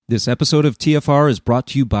This episode of TFR is brought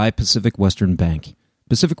to you by Pacific Western Bank.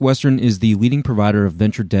 Pacific Western is the leading provider of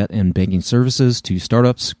venture debt and banking services to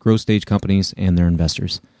startups, growth stage companies, and their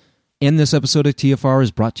investors. And this episode of TFR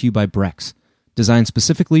is brought to you by Brex. Designed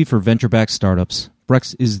specifically for venture-backed startups,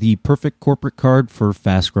 Brex is the perfect corporate card for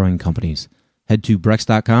fast-growing companies. Head to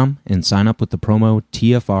Brex.com and sign up with the promo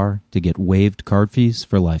TFR to get waived card fees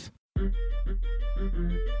for life.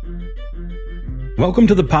 Welcome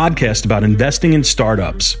to the podcast about investing in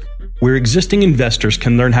startups, where existing investors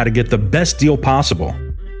can learn how to get the best deal possible,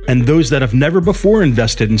 and those that have never before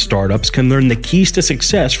invested in startups can learn the keys to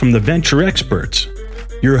success from the venture experts.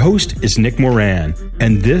 Your host is Nick Moran,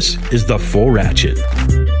 and this is The Full Ratchet.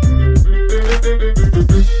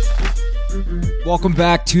 Welcome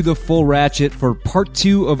back to The Full Ratchet for part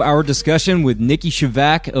 2 of our discussion with Niki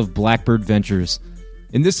Scevak of Blackbird Ventures.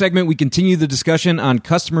 In this segment, we continue the discussion on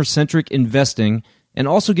customer-centric investing and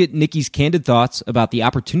also get Niki's candid thoughts about the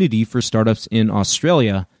opportunity for startups in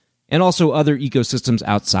Australia and also other ecosystems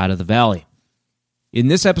outside of the Valley. In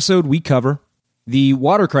this episode, we cover the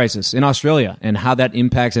water crisis in Australia and how that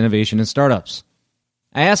impacts innovation in startups.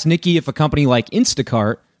 I asked Niki if a company like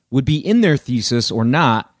Instacart would be in their thesis or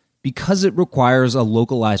not because it requires a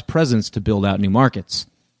localized presence to build out new markets.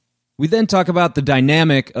 We then talk about the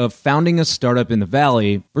dynamic of founding a startup in the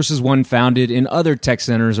Valley versus one founded in other tech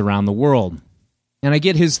centers around the world. And I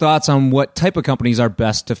get his thoughts on what type of companies are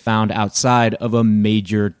best to found outside of a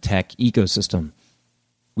major tech ecosystem.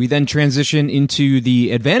 We then transition into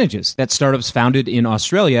the advantages that startups founded in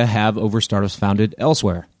Australia have over startups founded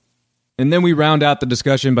elsewhere. And then we round out the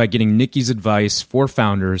discussion by getting Niki's advice for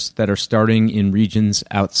founders that are starting in regions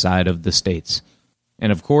outside of the States.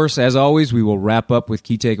 And of course, as always, we will wrap up with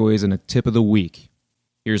key takeaways and a tip of the week.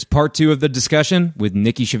 Here's part 2 of the discussion with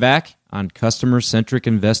Niki Scevak on customer-centric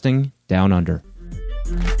investing down under.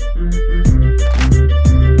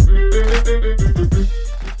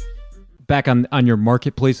 Back on your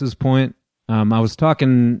marketplaces point, I was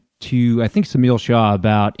talking to, I think, Samil Shah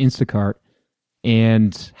about Instacart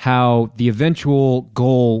and how the eventual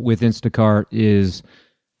goal with Instacart is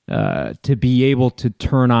to be able to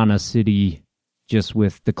turn on a city just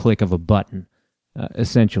with the click of a button,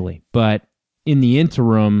 essentially. But in the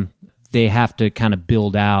interim, they have to kind of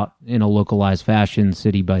build out in a localized fashion,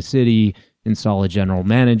 city by city, install a general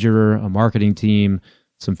manager, a marketing team,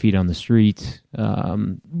 some feet on the street,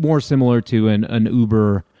 more similar to an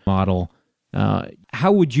Uber model.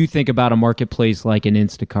 How would you think about a marketplace like an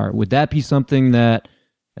Instacart? Would that be something that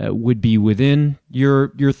would be within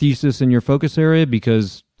your thesis and your focus area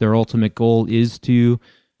because their ultimate goal is to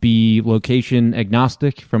be location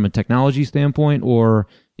agnostic from a technology standpoint, or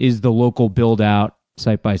is the local build out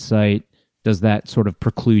site by site, does that sort of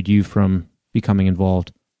preclude you from becoming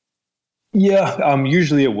involved? Yeah,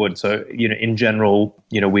 usually it would. So, in general,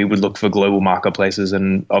 we would look for global marketplaces,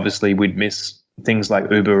 and obviously we'd miss things like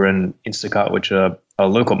Uber and Instacart, which are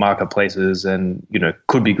local marketplaces and,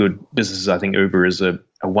 could be good businesses. I think Uber is a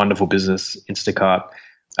wonderful business. Instacart,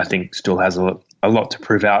 I think, still has a lot to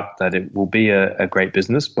prove out that it will be a great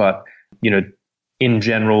business. But, in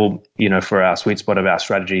general, for our sweet spot of our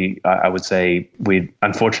strategy, I would say we'd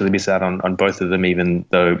unfortunately miss out on both of them, even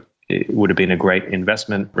though it would have been a great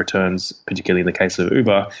investment returns, particularly in the case of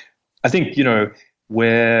Uber. I think,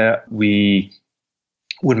 where we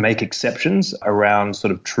would make exceptions around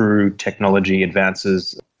sort of true technology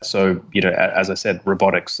advances. So, as I said,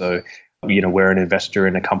 robotics. So, we're an investor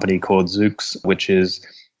in a company called Zoox, which is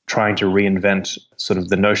trying to reinvent sort of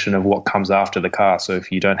the notion of what comes after the car. So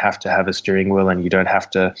if you don't have to have a steering wheel and you don't have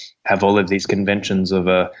to have all of these conventions of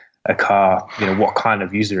a car, what kind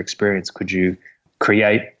of user experience could you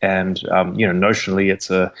create? And, notionally, it's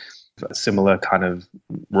a similar kind of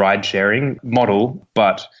ride sharing model,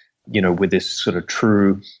 but, with this sort of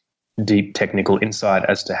true deep technical insight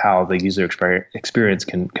as to how the user experience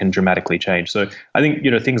can dramatically change. So I think,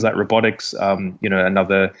 things like robotics,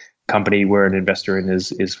 another company we're an investor in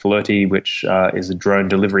is Flirty, which is a drone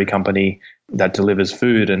delivery company that delivers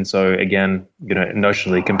food. And so again,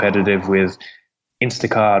 notionally competitive with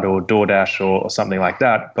Instacart or DoorDash or something like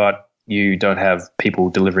that, but you don't have people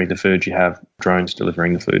delivering the food, you have drones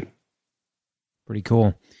delivering the food. Pretty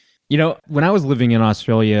cool. When I was living in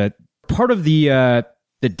Australia, part of the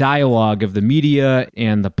dialogue of the media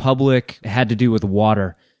and the public had to do with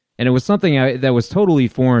water. And it was something that was totally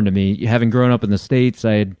foreign to me. Having grown up in the States,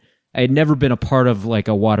 I had never been a part of like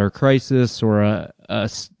a water crisis or a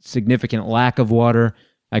significant lack of water.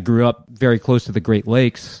 I grew up very close to the Great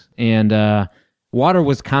Lakes, and water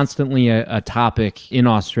was constantly a topic in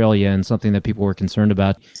Australia and something that people were concerned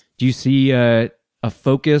about. Do you see a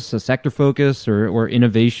focus, a sector focus, or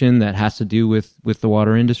innovation that has to do with the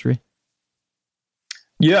water industry?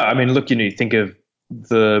 Yeah, I mean, look, you think of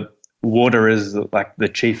the water is like the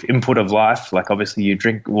chief input of life. Like obviously you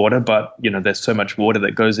drink water, but there's so much water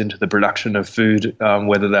that goes into the production of food,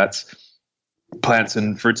 whether that's plants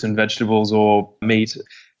and fruits and vegetables or meat.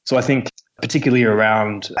 So I think particularly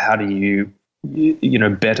around how do you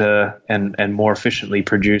better and more efficiently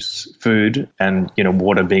produce food, and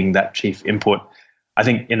water being that chief input. I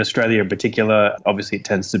think in Australia in particular, obviously it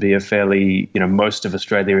tends to be a fairly, most of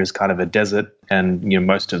Australia is kind of a desert, and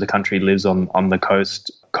most of the country lives on the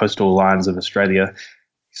coastal lines of Australia.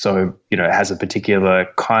 So, it has a particular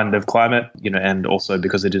kind of climate, and also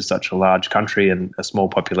because it is such a large country and a small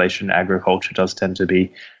population, agriculture does tend to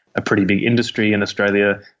be a pretty big industry in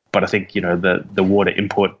Australia. But I think, the water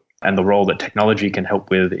input and the role that technology can help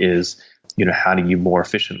with is, how do you more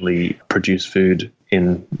efficiently produce food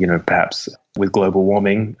in, perhaps with global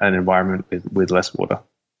warming, an environment with less water.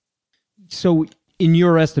 So in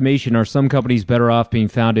your estimation, are some companies better off being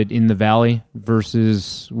founded in the Valley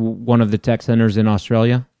versus one of the tech centers in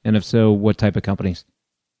Australia? And if so, what type of companies?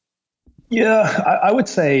 Yeah, I would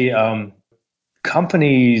say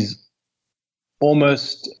companies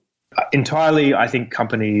almost entirely, I think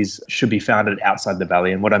companies should be founded outside the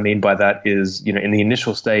Valley. And what I mean by that is, in the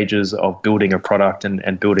initial stages of building a product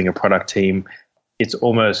and building a product team, it's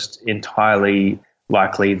almost entirely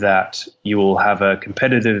likely that you will have a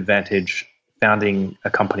competitive advantage founding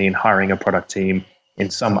a company and hiring a product team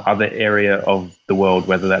in some other area of the world,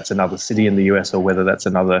 whether that's another city in the US or whether that's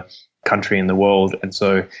another country in the world. And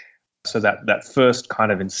so that first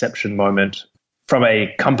kind of inception moment from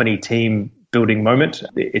a company team building moment,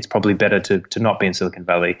 it's probably better to not be in Silicon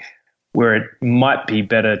Valley. Where it might be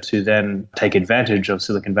better to then take advantage of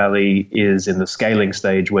Silicon Valley is in the scaling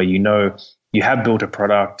stage, where you have built a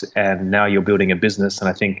product and now you're building a business. And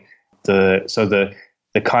I think the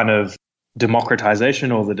kind of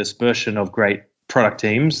democratization or the dispersion of great product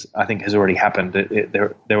teams, I think, has already happened.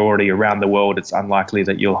 They're already around the world. It's unlikely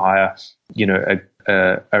that you'll hire,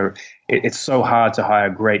 it's so hard to hire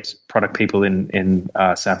great product people in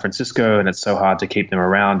San Francisco, and it's so hard to keep them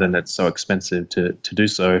around, and it's so expensive to do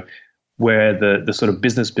so. Where the sort of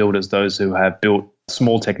business builders, those who have built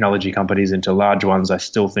small technology companies into large ones, I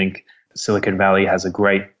still think Silicon Valley has a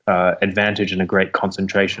great advantage and a great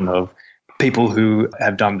concentration of people who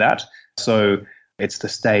have done that. So it's the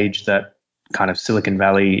stage that kind of Silicon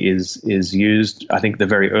Valley is used. I think the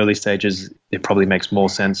very early stages, it probably makes more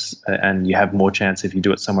sense and you have more chance if you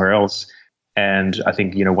do it somewhere else. And I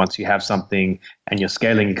think, once you have something and you're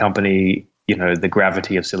scaling a company, the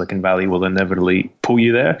gravity of Silicon Valley will inevitably pull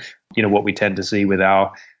you there. What we tend to see with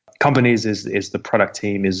our companies is the product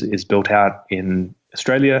team is built out in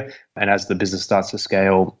Australia. And as the business starts to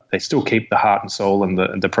scale, they still keep the heart and soul and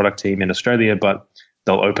the product team in Australia, but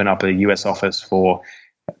they'll open up a US office for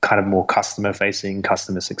kind of more customer facing,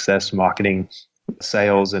 customer success, marketing,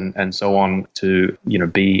 sales, and so on to,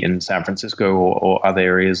 be in San Francisco or other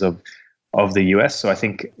areas of the US. So I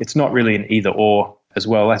think it's not really an either or as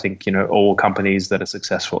well. I think, all companies that are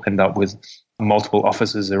successful end up with multiple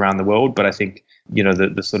offices around the world. But I think,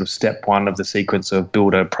 the sort of step one of the sequence of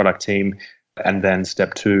build a product team, and then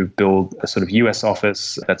step two, build a sort of US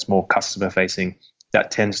office that's more customer facing.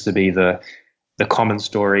 That tends to be the common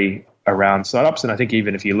story around startups. And I think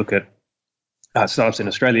even if you look at startups in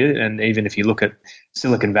Australia, and even if you look at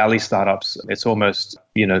Silicon Valley startups, it's almost,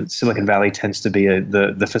 Silicon Valley tends to be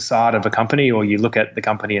the facade of a company, or you look at the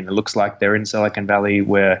company and it looks like they're in Silicon Valley,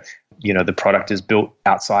 where, the product is built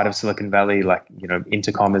outside of Silicon Valley. Like,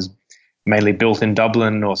 Intercom is mainly built in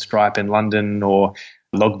Dublin, or Stripe in London, or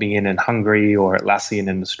LogMe in Hungary, or Atlassian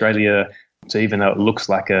in Australia. So even though it looks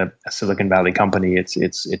like a Silicon Valley company,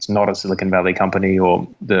 it's not a Silicon Valley company, or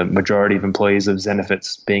the majority of employees of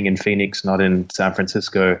Zenefits being in Phoenix, not in San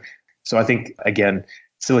Francisco. So I think, again,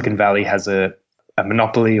 Silicon Valley has a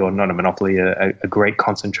monopoly, or not a monopoly, a great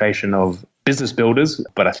concentration of business builders.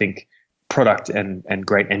 But I think product and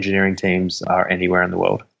great engineering teams are anywhere in the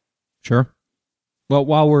world. Sure. Well,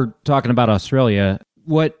 while we're talking about Australia,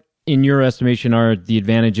 what, in your estimation, are the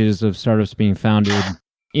advantages of startups being founded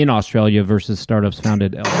in Australia versus startups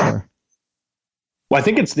founded elsewhere? Well, I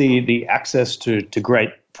think it's the access to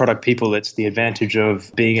great product people. It's the advantage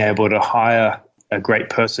of being able to hire a great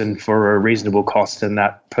person for a reasonable cost, and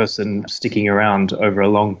that person sticking around over a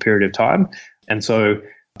long period of time. And so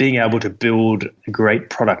being able to build a great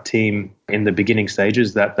product team in the beginning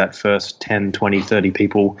stages, that first 10, 20, 30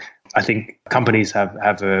 people, I think companies have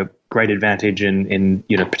a great advantage in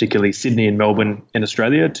particularly Sydney and Melbourne in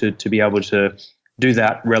Australia to be able to do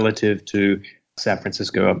that relative to San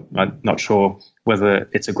Francisco. I'm not sure whether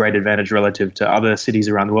it's a great advantage relative to other cities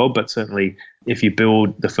around the world, but certainly if you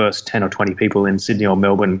build the first 10 or 20 people in Sydney or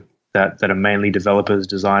Melbourne that are mainly developers,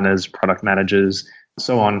 designers, product managers,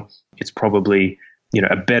 so on, it's probably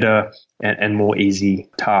a better and more easy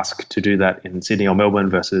task to do that in Sydney or Melbourne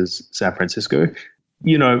versus San Francisco.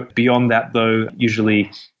 Beyond that, though, usually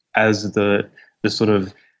as the sort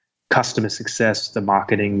of customer success, the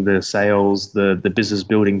marketing, the sales, the business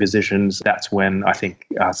building positions, that's when I think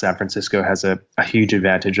San Francisco has a huge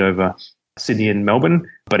advantage over Sydney and Melbourne.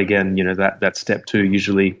 But again, that step two,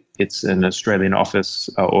 usually it's an Australian office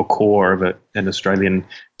or core of an Australian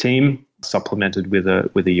team supplemented with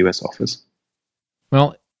a US office.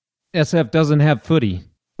 Well, SF doesn't have footy.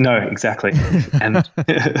 No, exactly. And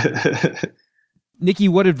Niki,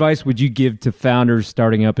 what advice would you give to founders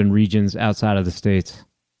starting up in regions outside of the States?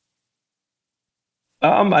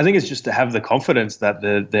 I think it's just to have the confidence that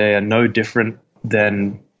they are no different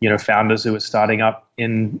than founders who are starting up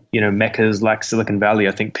in meccas like Silicon Valley.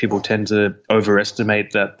 I think people tend to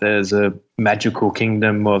overestimate that there's a magical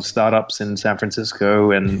kingdom of startups in San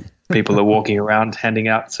Francisco and people are walking around handing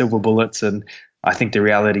out silver bullets. And I think the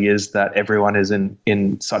reality is that everyone is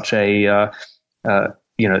in such a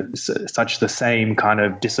such the same kind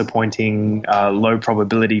of disappointing, low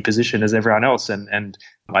probability position as everyone else. And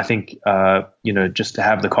I think, just to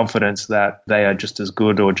have the confidence that they are just as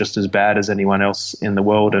good or just as bad as anyone else in the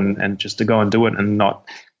world and just to go and do it and not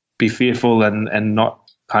be fearful and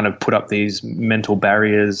not kind of put up these mental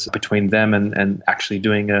barriers between them and actually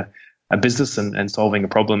doing a business and solving a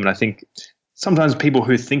problem. And I think sometimes people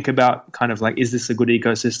who think about kind of like, is this a good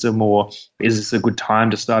ecosystem or is this a good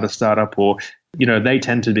time to start a startup, or they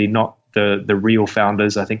tend to be not the real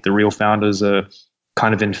founders. I think the real founders are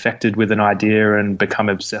kind of infected with an idea and become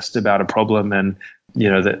obsessed about a problem, and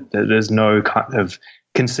that there's no kind of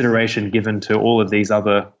consideration given to all of these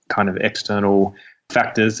other kind of external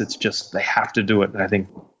factors. It's just they have to do it. And I think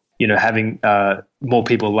having more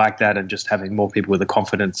people like that and just having more people with the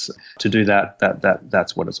confidence to do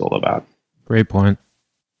that's what it's all about. Great point.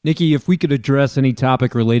 Niki, if we could address any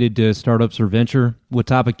topic related to startups or venture, what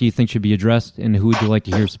topic do you think should be addressed, and who would you like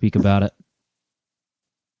to hear speak about it?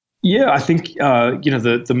 Yeah, I think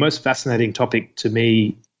the most fascinating topic to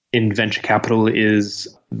me in venture capital is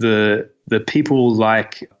the people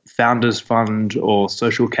like Founders Fund or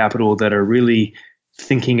Social Capital that are really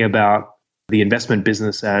thinking about the investment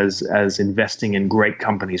business as investing in great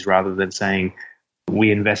companies rather than saying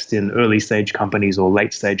we invest in early stage companies or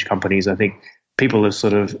late stage companies. I think people have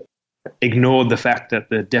sort of ignored the fact that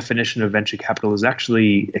the definition of venture capital has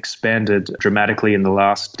actually expanded dramatically in the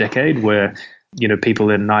last decade, where people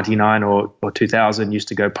in 99 or 2000 used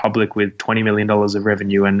to go public with $20 million of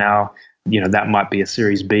revenue, and now that might be a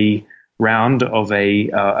Series B round of a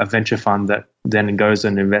venture fund that then goes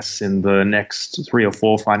and invests in the next 3 or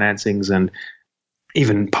 4 financings, and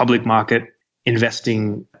even public market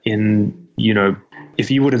investing in if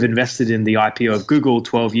you would have invested in the IPO of Google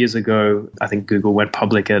 12 years ago, I think Google went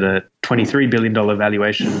public at a $23 billion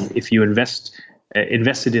valuation. If you invested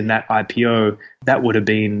in that IPO, that would have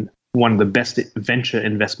been one of the best venture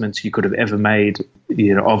investments you could have ever made,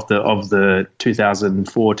 of the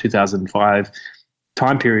 2004, 2005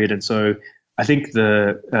 time period. And so I think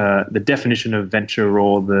the definition of venture,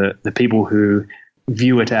 or the people who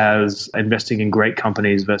view it as investing in great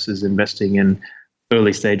companies versus investing in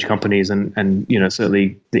early stage companies, and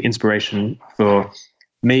certainly the inspiration for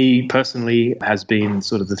me personally has been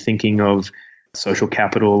sort of the thinking of Social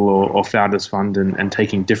Capital or Founders Fund and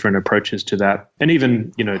taking different approaches to that, and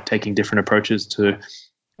even taking different approaches to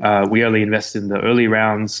we only invest in the early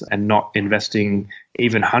rounds and not investing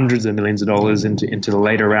even hundreds of millions of dollars into the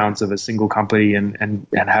later rounds of a single company, and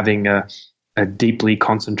having a deeply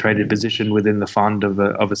concentrated position within the fund of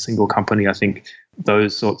a single company. I think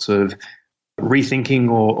those sorts of rethinking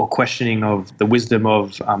or questioning of the wisdom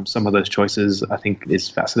of some of those choices, I think, is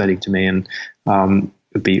fascinating to me, and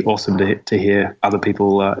it'd be awesome to hear other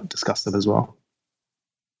people discuss them as well.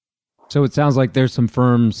 So it sounds like there's some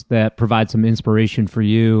firms that provide some inspiration for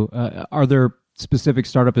you. Are there specific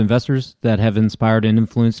startup investors that have inspired and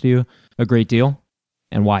influenced you a great deal,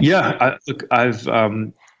 and why? Yeah, I've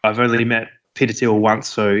only met Peter Thiel once,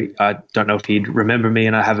 so I don't know if he'd remember me,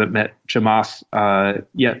 and I haven't met Chamath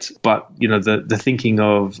yet. But the thinking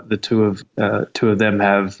of the two of them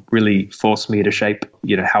have really forced me to shape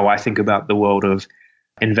how I think about the world of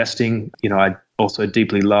investing. I also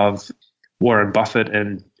deeply love Warren Buffett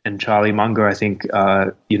and Charlie Munger. I think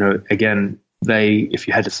again, they, if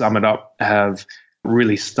you had to sum it up, have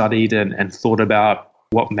really studied and thought about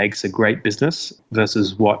what makes a great business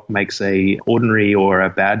versus what makes a ordinary or a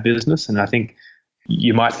bad business. And I think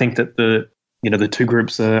you might think that the the two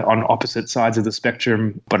groups are on opposite sides of the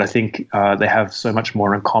spectrum, but I think they have so much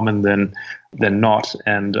more in common than not,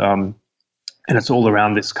 and it's all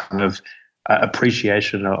around this kind of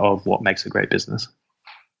appreciation of what makes a great business.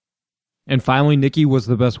 And finally, Niki, what's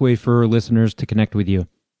the best way for listeners to connect with you?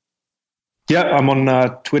 Yeah, I'm on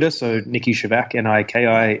Twitter, so Niki Scevak,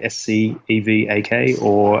 NIKISCEVAK,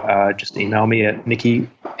 or just email me at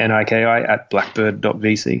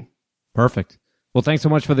NIKI@blackbird.vc. Perfect. Well, thanks so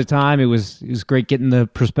much for the time. It was great getting the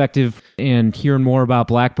perspective and hearing more about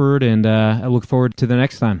Blackbird, and I look forward to the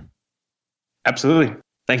next time. Absolutely.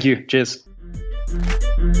 Thank you. Cheers.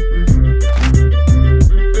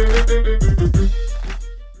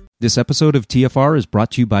 This episode of TFR is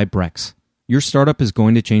brought to you by Brex. Your startup is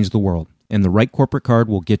going to change the world, and the right corporate card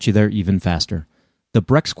will get you there even faster. The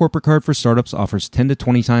Brex corporate card for startups offers 10 to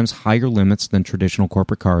 20 times higher limits than traditional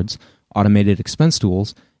corporate cards, automated expense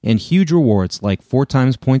tools, and huge rewards like 4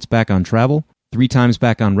 times points back on travel, 3 times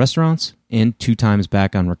back on restaurants, and 2 times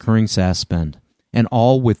back on recurring SaaS spend. And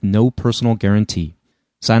all with no personal guarantee.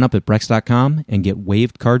 Sign up at Brex.com and get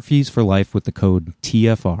waived card fees for life with the code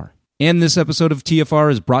TFR. And this episode of TFR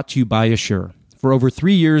is brought to you by Assure. For over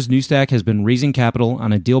 3 years, Newstack has been raising capital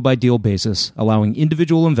on a deal-by-deal basis, allowing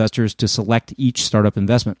individual investors to select each startup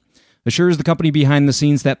investment. Assure is the company behind the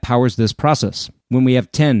scenes that powers this process. When we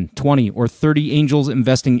have 10, 20, or 30 angels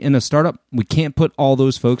investing in a startup, we can't put all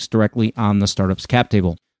those folks directly on the startup's cap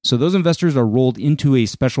table. So those investors are rolled into a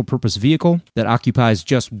special purpose vehicle that occupies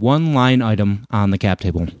just one line item on the cap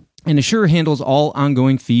table. And Assure handles all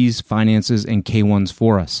ongoing fees, finances, and K1s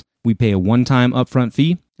for us. We pay a one-time upfront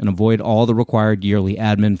fee and avoid all the required yearly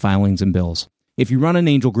admin filings and bills. If you run an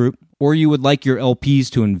angel group, or you would like your LPs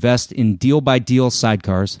to invest in deal-by-deal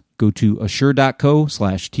sidecars, go to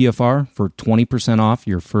assure.co/TFR for 20% off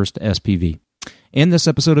your first SPV. And this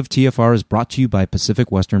episode of TFR is brought to you by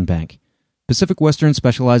Pacific Western Bank. Pacific Western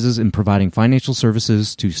specializes in providing financial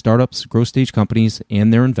services to startups, growth stage companies,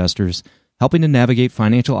 and their investors, helping to navigate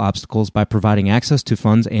financial obstacles by providing access to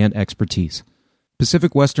funds and expertise.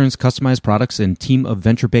 Pacific Western's customized products and team of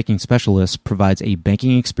venture banking specialists provides a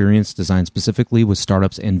banking experience designed specifically with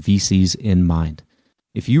startups and VCs in mind.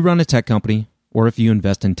 If you run a tech company, or if you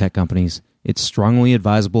invest in tech companies, it's strongly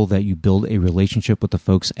advisable that you build a relationship with the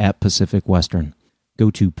folks at Pacific Western.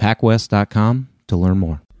 Go to pacwest.com to learn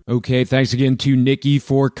more. Okay, thanks again to Niki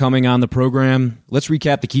for coming on the program. Let's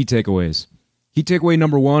recap the key takeaways. Key takeaway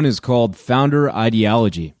number 1 is called Founder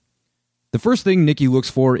Ideology. The first thing Niki looks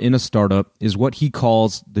for in a startup is what he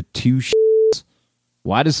calls the 2 shits.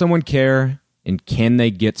 Why does someone care, and can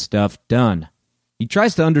they get stuff done? He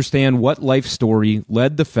tries to understand what life story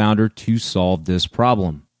led the founder to solve this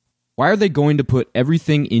problem. Why are they going to put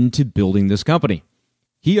everything into building this company?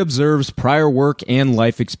 He observes prior work and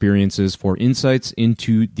life experiences for insights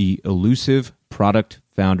into the elusive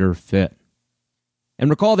product-founder fit. And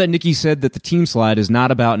recall that Niki said that the team slide is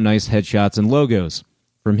not about nice headshots and logos.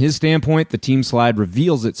 From his standpoint, the team slide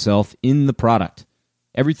reveals itself in the product.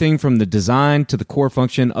 Everything from the design to the core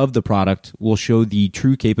function of the product will show the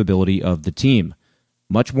true capability of the team,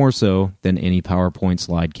 much more so than any PowerPoint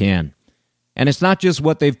slide can. And it's not just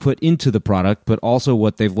what they've put into the product, but also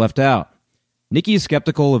what they've left out. Niki is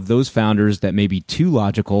skeptical of those founders that may be too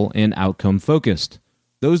logical and outcome-focused.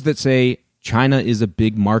 Those that say, China is a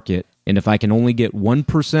big market, and if I can only get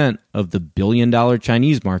 1% of the billion-dollar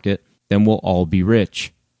Chinese market, then we'll all be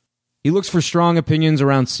rich. He looks for strong opinions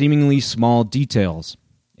around seemingly small details,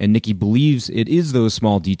 and Niki believes it is those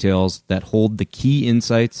small details that hold the key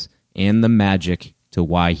insights and the magic to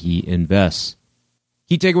why he invests.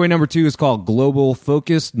 Key takeaway number 2 is called Global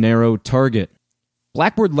Focused Narrow Target.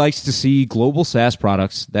 Blackbird likes to see global SaaS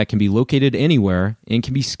products that can be located anywhere and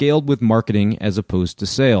can be scaled with marketing as opposed to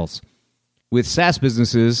sales. With SaaS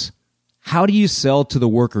businesses, how do you sell to the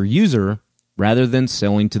worker user rather than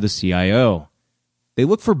selling to the CIO? They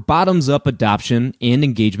look for bottoms-up adoption and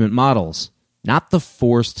engagement models, not the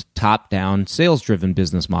forced top-down sales-driven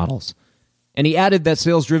business models. And he added that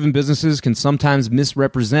sales-driven businesses can sometimes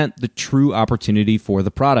misrepresent the true opportunity for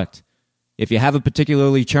the product. If you have a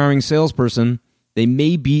particularly charming salesperson, they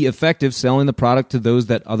may be effective selling the product to those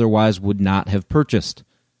that otherwise would not have purchased.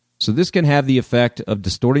 So this can have the effect of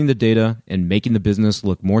distorting the data and making the business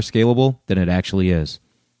look more scalable than it actually is.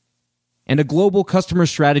 And a global customer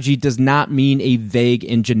strategy does not mean a vague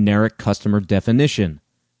and generic customer definition.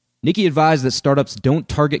 Niki advised that startups don't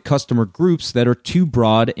target customer groups that are too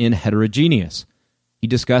broad and heterogeneous. He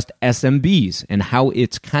discussed SMBs and how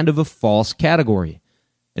it's kind of a false category.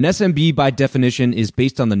 An SMB, by definition, is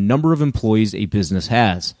based on the number of employees a business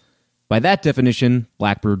has. By that definition,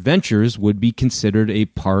 Blackbird Ventures would be considered a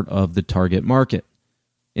part of the target market.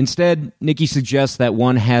 Instead, Niki suggests that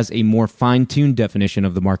one has a more fine-tuned definition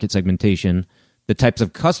of the market segmentation, the types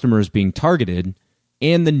of customers being targeted,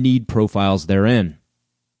 and the need profiles therein.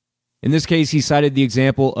 In this case, he cited the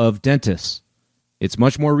example of dentists. It's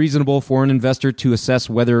much more reasonable for an investor to assess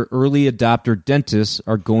whether early adopter dentists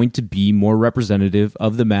are going to be more representative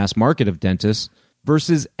of the mass market of dentists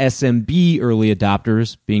versus SMB early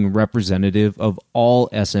adopters being representative of all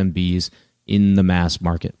SMBs in the mass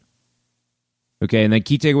market. Okay, and then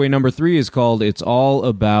key takeaway number 3 is called It's All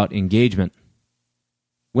About Engagement.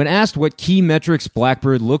 When asked what key metrics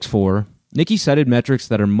Blackbird looks for, Niki cited metrics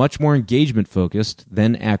that are much more engagement-focused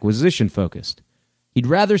than acquisition-focused. He'd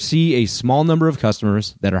rather see a small number of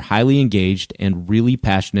customers that are highly engaged and really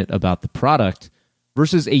passionate about the product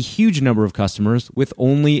versus a huge number of customers with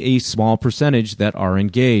only a small percentage that are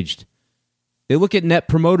engaged. They look at Net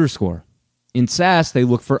Promoter Score. In SaaS, they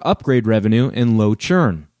look for upgrade revenue and low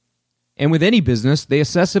churn. And with any business, they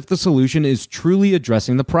assess if the solution is truly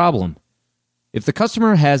addressing the problem. If the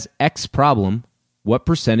customer has X problem, what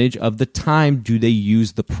percentage of the time do they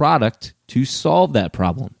use the product to solve that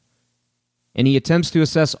problem? And he attempts to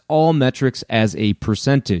assess all metrics as a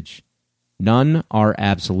percentage. None are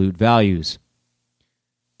absolute values.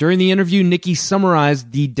 During the interview, Niki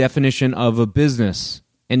summarized the definition of a business,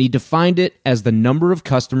 and he defined it as the number of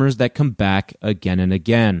customers that come back again and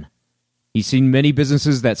again. He's seen many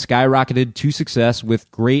businesses that skyrocketed to success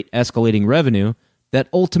with great escalating revenue that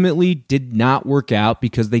ultimately did not work out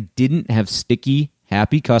because they didn't have sticky,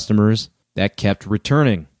 happy customers that kept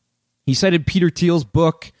returning. He cited Peter Thiel's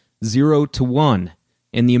book, 0 to 1,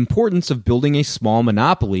 and the importance of building a small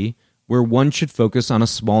monopoly where one should focus on a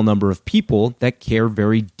small number of people that care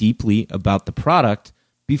very deeply about the product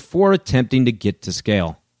before attempting to get to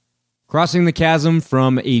scale. Crossing the chasm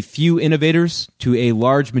from a few innovators to a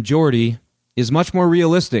large majority is much more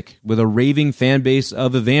realistic, with a raving fan base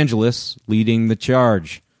of evangelists leading the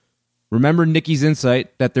charge. Remember Niki's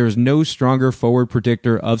insight that there is no stronger forward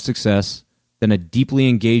predictor of success than a deeply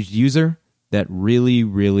engaged user that really,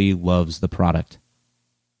 really loves the product.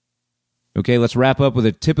 Okay, let's wrap up with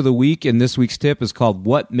a tip of the week, and this week's tip is called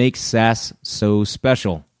What Makes SaaS So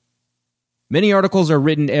Special? Many articles are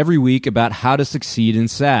written every week about how to succeed in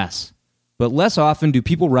SaaS, but less often do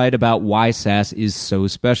people write about why SaaS is so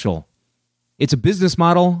special. It's a business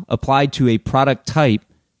model applied to a product type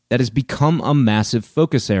that has become a massive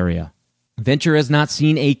focus area. Venture has not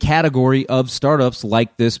seen a category of startups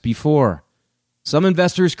like this before. Some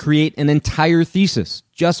investors create an entire thesis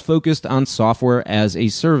just focused on software as a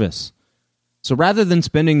service. So rather than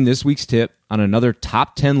spending this week's tip on another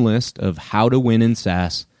top 10 list of how to win in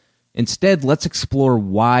SaaS, instead let's explore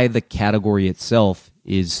why the category itself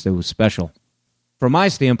is so special. From my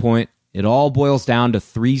standpoint, it all boils down to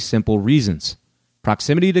 3 simple reasons: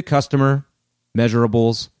 proximity to customer,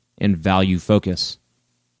 measurables, and value focus.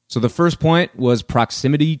 So the first point was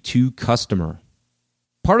proximity to customer.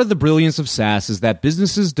 Part of the brilliance of SaaS is that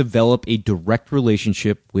businesses develop a direct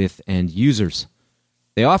relationship with end users.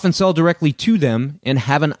 They often sell directly to them and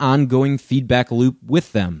have an ongoing feedback loop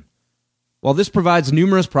with them. While this provides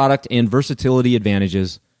numerous product and versatility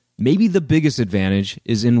advantages, maybe the biggest advantage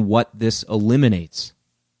is in what this eliminates.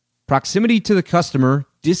 Proximity to the customer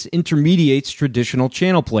disintermediates traditional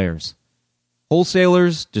channel players.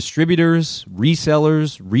 Wholesalers, distributors,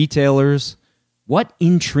 resellers, retailers. What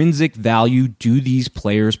intrinsic value do these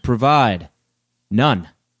players provide? None.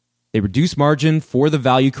 They reduce margin for the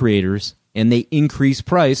value creators, and they increase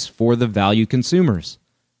price for the value consumers.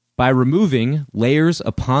 By removing layers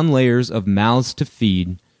upon layers of mouths to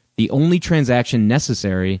feed, the only transaction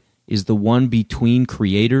necessary is the one between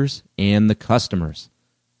creators and the customers.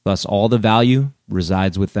 Thus, all the value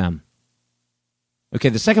resides with them. Okay,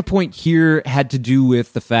 the second point here had to do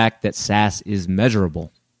with the fact that SaaS is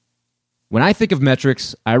measurable. When I think of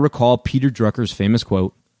metrics, I recall Peter Drucker's famous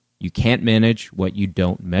quote, "You can't manage what you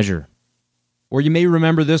don't measure." Or you may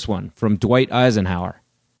remember this one from Dwight Eisenhower,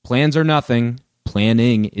 "Plans are nothing,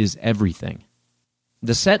 planning is everything."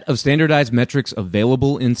 The set of standardized metrics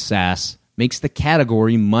available in SaaS makes the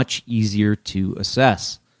category much easier to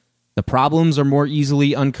assess. The problems are more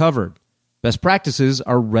easily uncovered. Best practices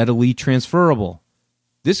are readily transferable.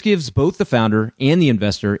 This gives both the founder and the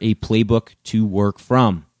investor a playbook to work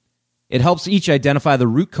from. It helps each identify the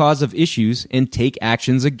root cause of issues and take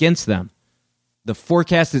actions against them. The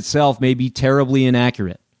forecast itself may be terribly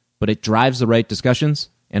inaccurate, but it drives the right discussions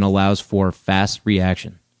and allows for fast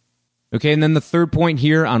reaction. Okay, and then the third point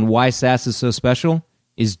here on why SaaS is so special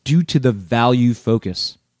is due to the value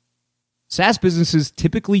focus. SaaS businesses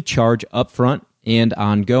typically charge upfront and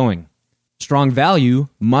ongoing. Strong value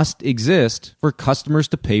must exist for customers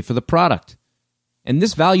to pay for the product. And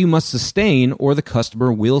this value must sustain or the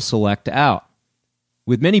customer will select out.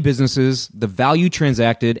 With many businesses, the value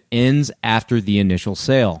transacted ends after the initial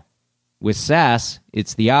sale. With SaaS,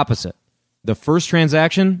 it's the opposite. The first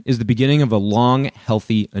transaction is the beginning of a long,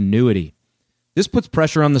 healthy annuity. This puts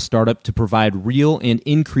pressure on the startup to provide real and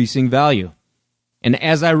increasing value. And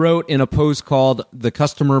as I wrote in a post called The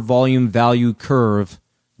Customer Volume Value Curve,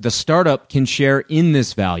 the startup can share in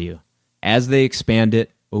this value as they expand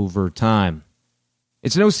it over time.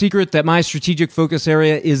 It's no secret that my strategic focus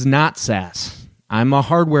area is not SaaS. I'm a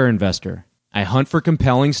hardware investor. I hunt for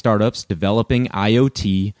compelling startups developing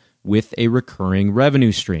IoT with a recurring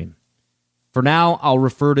revenue stream. For now, I'll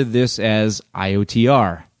refer to this as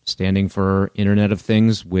IoTR, standing for Internet of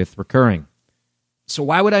Things with Recurring. So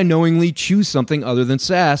why would I knowingly choose something other than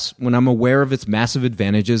SaaS when I'm aware of its massive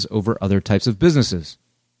advantages over other types of businesses?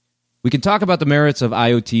 We can talk about the merits of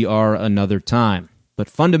IoTR another time, but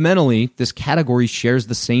fundamentally, this category shares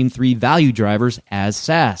the same three value drivers as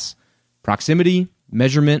SaaS. Proximity,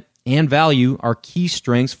 measurement, and value are key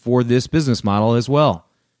strengths for this business model as well.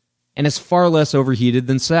 And it's far less overheated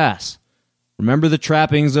than SaaS. Remember the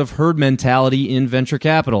trappings of herd mentality in venture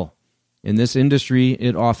capital. In this industry,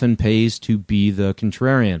 it often pays to be the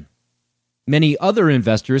contrarian. Many other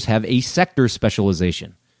investors have a sector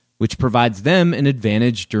specialization, which provides them an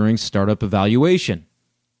advantage during startup evaluation.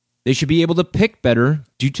 They should be able to pick better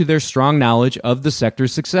due to their strong knowledge of the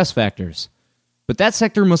sector's success factors. But that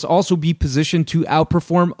sector must also be positioned to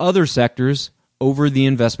outperform other sectors over the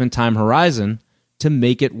investment time horizon to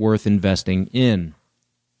make it worth investing in.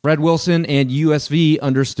 Fred Wilson and USV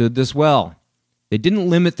understood this well. They didn't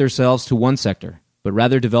limit themselves to one sector, but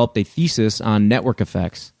rather developed a thesis on network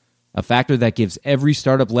effects, a factor that gives every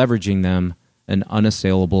startup leveraging them an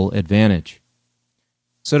unassailable advantage.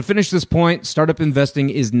 So to finish this point, startup investing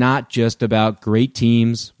is not just about great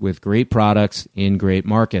teams with great products in great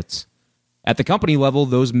markets. At the company level,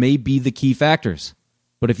 those may be the key factors.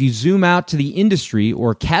 But if you zoom out to the industry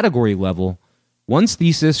or category level, one's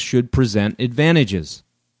thesis should present advantages.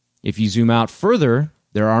 If you zoom out further,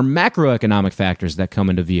 there are macroeconomic factors that come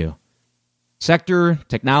into view. Sector,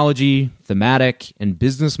 technology, thematic, and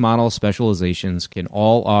business model specializations can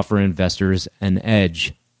all offer investors an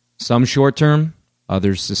edge. Some short-term,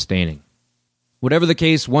 others sustaining. Whatever the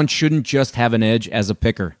case, one shouldn't just have an edge as a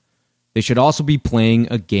picker. They should also be playing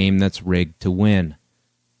a game that's rigged to win.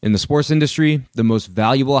 In the sports industry, the most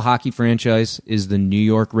valuable hockey franchise is the New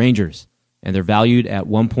York Rangers, and they're valued at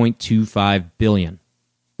 $1.25 billion.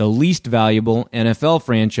 The least valuable NFL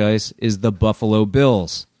franchise is the Buffalo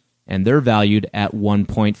Bills, and they're valued at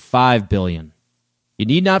 $1.5 billion. You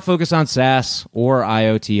need not focus on SaaS or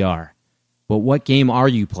IoTR, but what game are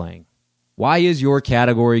you playing? Why is your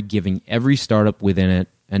category giving every startup within it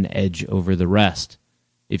an edge over the rest?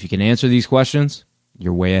 If you can answer these questions,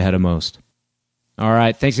 you're way ahead of most. All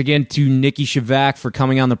right, thanks again to Niki Scevak for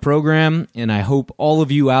coming on the program, and I hope all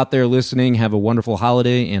of you out there listening have a wonderful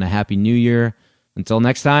holiday and a happy new year. Until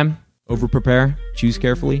next time, over-prepare, choose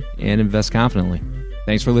carefully, and invest confidently.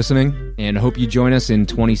 Thanks for listening, and I hope you join us in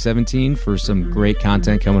 2017 for some great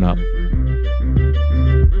content coming up.